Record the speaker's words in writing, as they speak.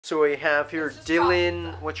So we have here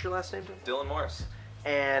Dylan. What's your last name? Dylan Morris.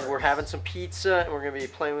 And we're having some pizza, and we're going to be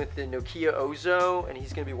playing with the Nokia Ozo, and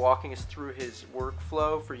he's going to be walking us through his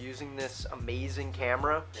workflow for using this amazing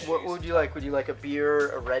camera. What would you like? Would you like a beer,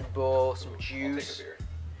 a Red Bull, some juice?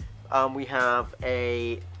 I'll take a beer. We have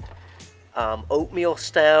a oatmeal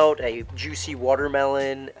stout, a juicy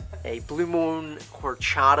watermelon, a Blue Moon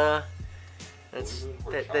horchata.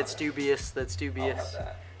 That's dubious. That's dubious. I'll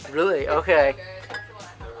have that. Really? Okay.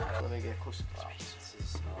 Let me get close to this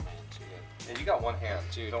pizza. And you got one hand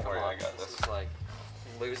too. Don't worry, I got this. This is like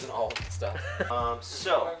losing all of the stuff.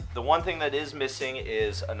 So the one thing that is missing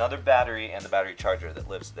is another battery and the battery charger that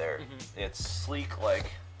lives there. It's sleek like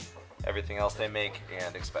everything else they make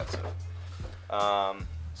and expensive.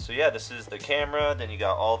 So yeah, this is the camera. Then you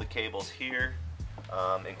got all the cables here,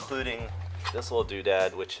 including this little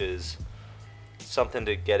doodad, which is something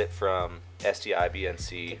to get it from SDI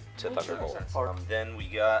BNC to Thunderbolt. Then we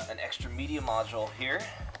got an extra media module here.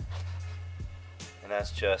 And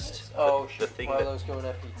that's just the thing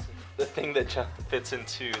that fits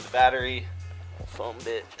into the battery foam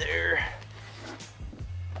bit there.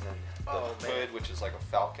 And then the hood, which is like a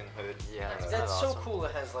Falcon hood. Yeah, that's so cool.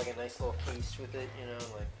 It has like a nice little case with it, you know,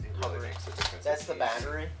 like it really makes a difference. That's the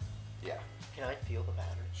battery. Yeah. Can I feel the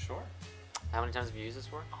battery? Sure. How many times have you used this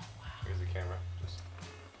for? Oh wow. Here's the camera. Just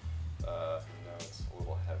no, it's a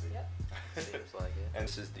little heavy. Yep. Seems like it. And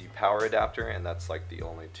this is the power adapter, and that's like the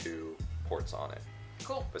only two ports on it.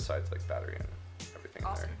 Cool. Besides like battery and everything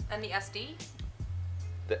Awesome. in there. And the SD?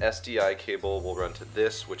 The SDI cable will run to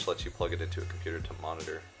this, which lets you plug it into a computer to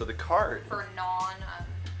monitor. So the card For non...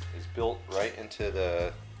 is built right into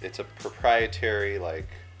the. It's a proprietary like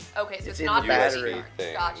okay, so It's it's in not the the battery receiver.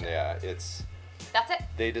 thing. Gotcha. Yeah, it's. That's it?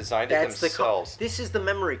 They designed it That's themselves. This is the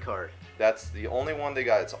memory card. That's the only one they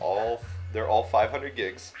got. It's all. They're all 500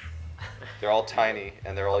 gigs. They're all tiny,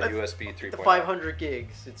 and they're all USB 3.0. The 500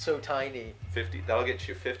 gigs. It's so tiny. 50. That'll get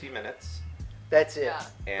you 50 minutes. That's it. Yeah.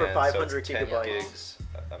 And For 500 so it's 10 gigabytes. gigs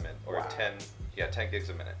a minute, or Wow. 10 gigs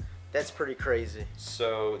a minute. That's pretty crazy.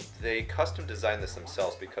 So they custom designed this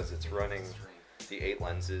themselves because it's running the 8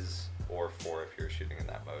 lenses, or 4 if you're shooting in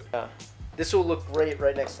that mode. Yeah. This will look great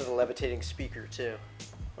right next to the levitating speaker too.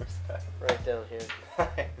 Where's that? Right down here.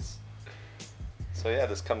 Nice. So yeah,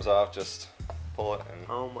 this comes off. Just pull it, and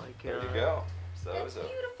Oh my god. there you go. So It's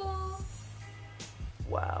beautiful.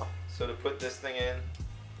 Wow. So to put this thing in,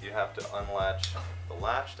 you have to unlatch the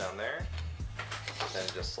latch down there. Then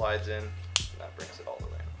it just slides in, and that brings it all the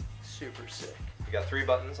way in. Super sick. You got 3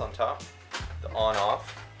 buttons on top. The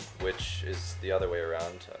on-off, which is the other way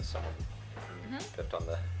around. Someone pipped on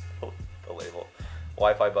the label.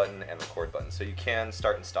 Wi-Fi button and record button. So you can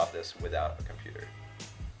start and stop this without a computer.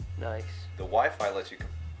 Nice. The Wi-Fi lets you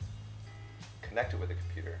connect it with a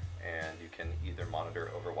computer, and you can either monitor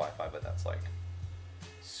over Wi-Fi, but that's like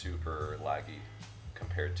super laggy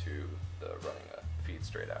compared to the running a feed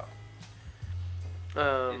straight out.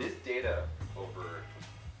 It is data over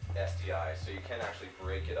SDI, so you can actually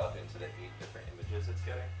break it up into the 8 different images it's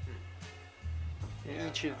getting. And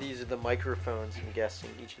each of these are the microphones, I'm guessing.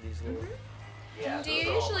 Each of these little. Yeah. Do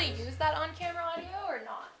you usually use that on camera audio or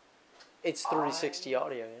not? It's 360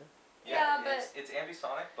 audio, yeah? Yeah, it's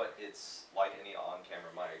ambisonic, but it's like any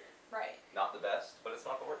on-camera mic. Right. Not the best, but it's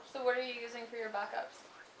not the worst. So what are you using for your backups?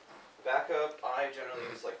 Backup, I generally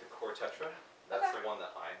use like the Core Tetra. That's Okay. the one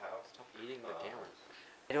that I have. Stop eating the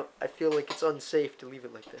cameras. I feel like it's unsafe to leave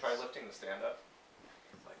it like this. Try lifting the stand up.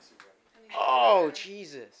 It's like super heavy. Oh,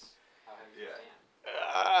 Jesus. How heavy is Yeah. the stand?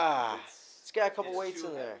 Ah. It's got a couple It's weights too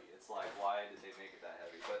in there. heavy. It's like, why did they make it that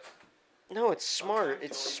heavy? But No, it's smart. sometimes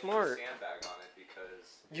It's you wanna smart. put a sandbag on it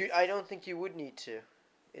because I don't think you would need to.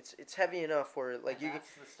 It's heavy enough where like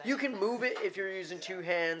you can move it if you're using 2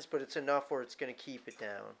 hands, but it's enough where it's gonna keep it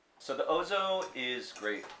down. So the Ozo is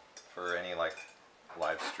great for any like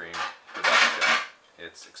live stream production.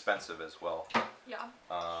 It's expensive as well. Yeah.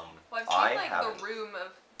 Um, Well, I've I seen like haven't. the room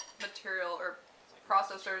of material or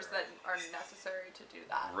processors that are necessary to do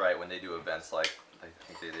that. Right, when they do events like, I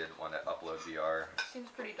think they did one at Upload VR Seems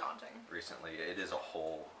pretty daunting. recently. It is a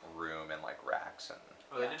whole room and like racks and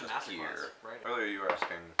Oh, they did just masterclass, gear. right? Earlier you were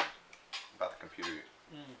asking about the computer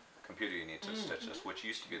you need to stitch this, which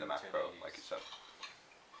used to be the Mac Pro, like you said.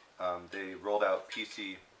 They rolled out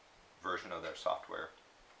PC version of their software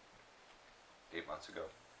 8 months ago.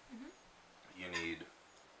 You need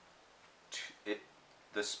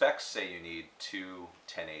the specs say you need 2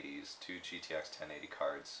 1080s, 2 GTX 1080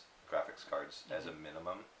 cards, graphics cards as a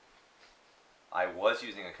minimum. I was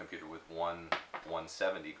using a computer with one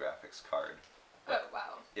 170 graphics card. Oh,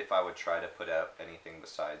 wow. If I would try to put out anything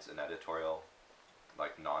besides an editorial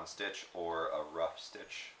like non-stitch or a rough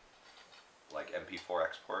stitch, like MP4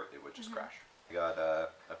 export, it would just crash. I got a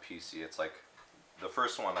PC. It's like the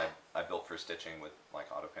first one I built for stitching with like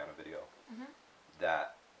AutoPano video.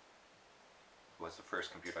 That was the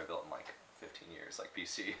first computer I built in like 15 years, like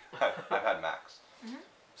PC. I've had Macs.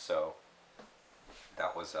 So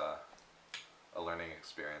that was a learning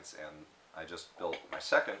experience, and I just built my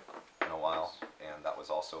second in a while, and that was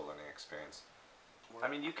also a learning experience. I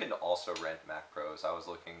mean, you can also rent Mac Pros. I was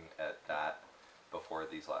looking at that before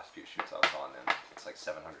these last few shoots I was on, and it's like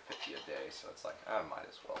 $750 a day, so it's like, I might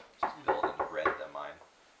as well just build and rent them mine.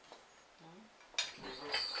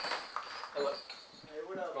 Hello. Hey,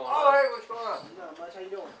 what up? Oh, hey, what's going on? Not much. How you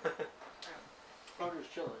doing? I'm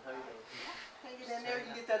just chilling. How you doing? Hanging in there.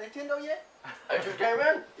 You get that Nintendo yet? I just came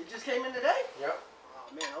in. It just came in today? Yep.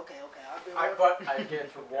 Oh man. Okay. I've been. I get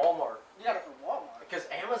it from Walmart. You got it from Walmart. Because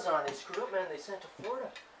Amazon, they screwed up, man. They sent it to Florida.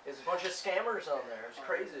 There's a bunch of scammers on there. It's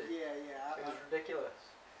crazy. Yeah. It was ridiculous.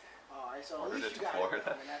 All right. So at Ordered least it you to got Florida.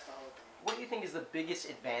 it. And that's the whole thing. What do you think is the biggest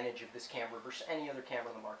advantage of this camera versus any other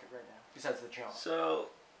camera on the market right now, besides the jump?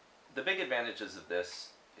 So the big advantages of this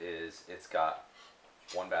is it's got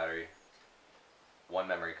one battery, one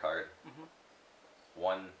memory card,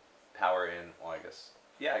 one power in, well I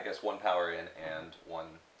guess one power in and one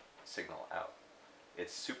signal out.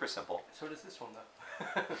 It's super simple. So does this one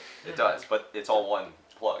though. It does, but it's all one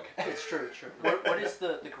plug. It's true. What is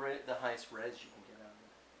the highest res you can get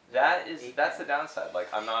out of it? That's the downside. Like,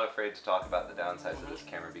 I'm not afraid to talk about the downsides of this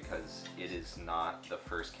camera because it is not the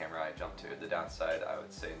first camera I jumped to. The downside, I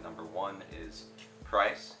would say, number one is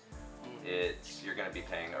price. You're going to be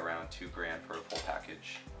paying around $2,000 for a full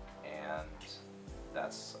package, and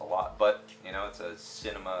that's a lot. But you know, it's a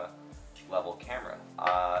cinema level camera.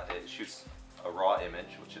 It shoots a raw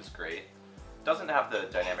image, which is great. Doesn't have the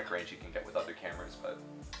dynamic range you can get with other cameras, but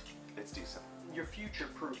it's decent. You're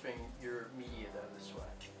future-proofing your media though this way.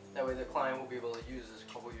 That way the client will be able to use this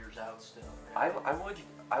a couple years out still. Right?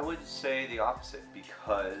 I would say the opposite,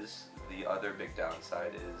 because the other big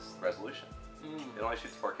downside is resolution. It only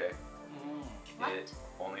shoots 4K. What? It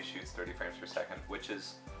only shoots 30 frames per second, which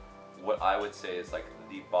is what I would say is like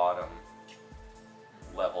the bottom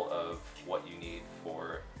level of what you need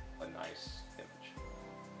for a nice image.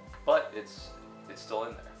 But it's still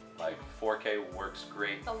in there. Like 4K works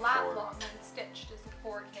great. The lap long and stitched is a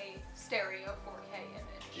 4K stereo 4K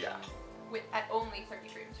image. Yeah. At only 30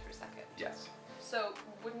 frames per second. Yes. So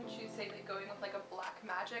wouldn't you say that going with like a black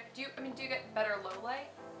magic? Do you get better low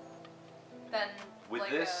light than With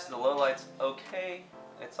like this, a, the low light's okay.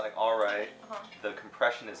 It's like alright. Uh-huh. The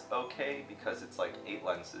compression is okay because it's like 8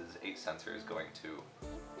 lenses, 8 sensors going to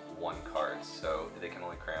one card, so they can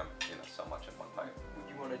only cram so much in one pipe.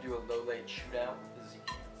 Would you want to do a low light shootout?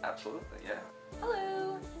 Absolutely, yeah.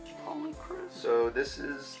 Hello. Holy Chris. So this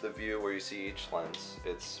is the view where you see each lens.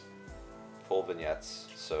 It's full vignettes,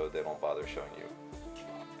 so they don't bother showing you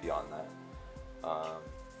beyond that.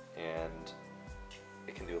 And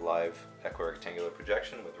it can do live equirectangular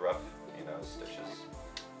projection with rough, stitches.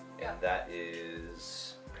 Yeah. And that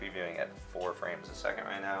is previewing at 4 frames a second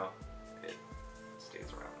right now. It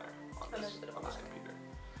stays around there on And this there's a bit of this lag. computer.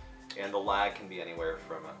 And the lag can be anywhere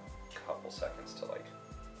from a couple seconds to like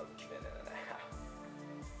a minute and a half.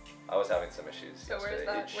 I was having some issues So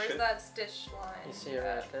yesterday. where's that stitch line? You see it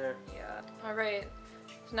right there. Yeah. All right.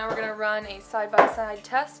 So now we're gonna run a side-by-side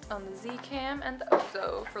test on the Z Cam and the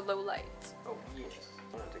Ozo for low light. Oh yeah.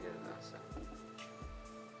 I have to get it now,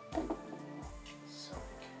 so.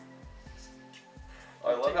 Oh,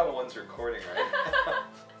 I love how one's recording, right?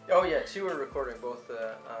 Oh yeah, 2 are recording both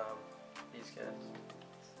these guys.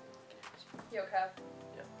 Yo, Kev.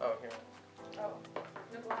 Yeah. Oh here. Oh,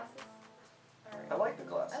 no glasses. All right. I like the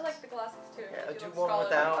glasses. I like the glasses too. Yeah, Makes do you look one scholarly.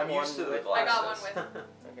 without. I'm one used to the with. glasses. I got one with.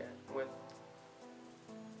 Okay. With.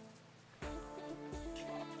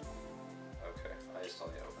 Okay, I just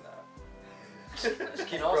don't need to open that.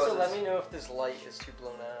 Can also let me know if this light is too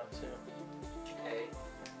blown out too.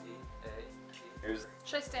 Here's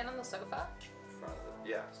Should I stand on the sofa? front of the.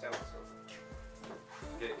 Yeah, stand on the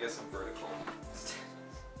sofa. Get some vertical.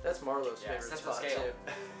 That's Marlo's Yeah, favorite that's the spot scale.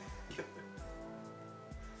 too.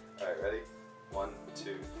 Alright, ready? 1, 2,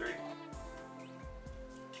 3.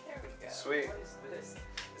 There we go. Sweet. What is this?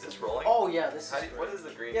 Is this rolling? Oh yeah, this How is. do you, what is the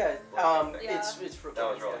green? Yeah. rolling thing? Yeah. It's for. That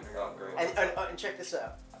was rolling. Oh, great. And check this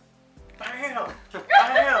out. Bam!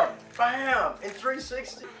 Bam! Bam! In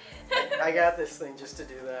 360. I got this thing just to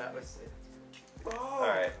do that. Let's see. Boom!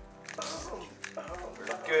 Alright, Boom! Boom! we're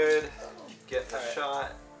good. Getting the Alright.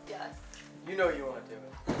 shot. Yeah. You know you want to do it.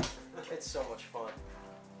 It's so much fun.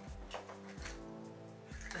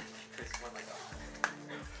 This one like,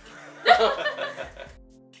 oh.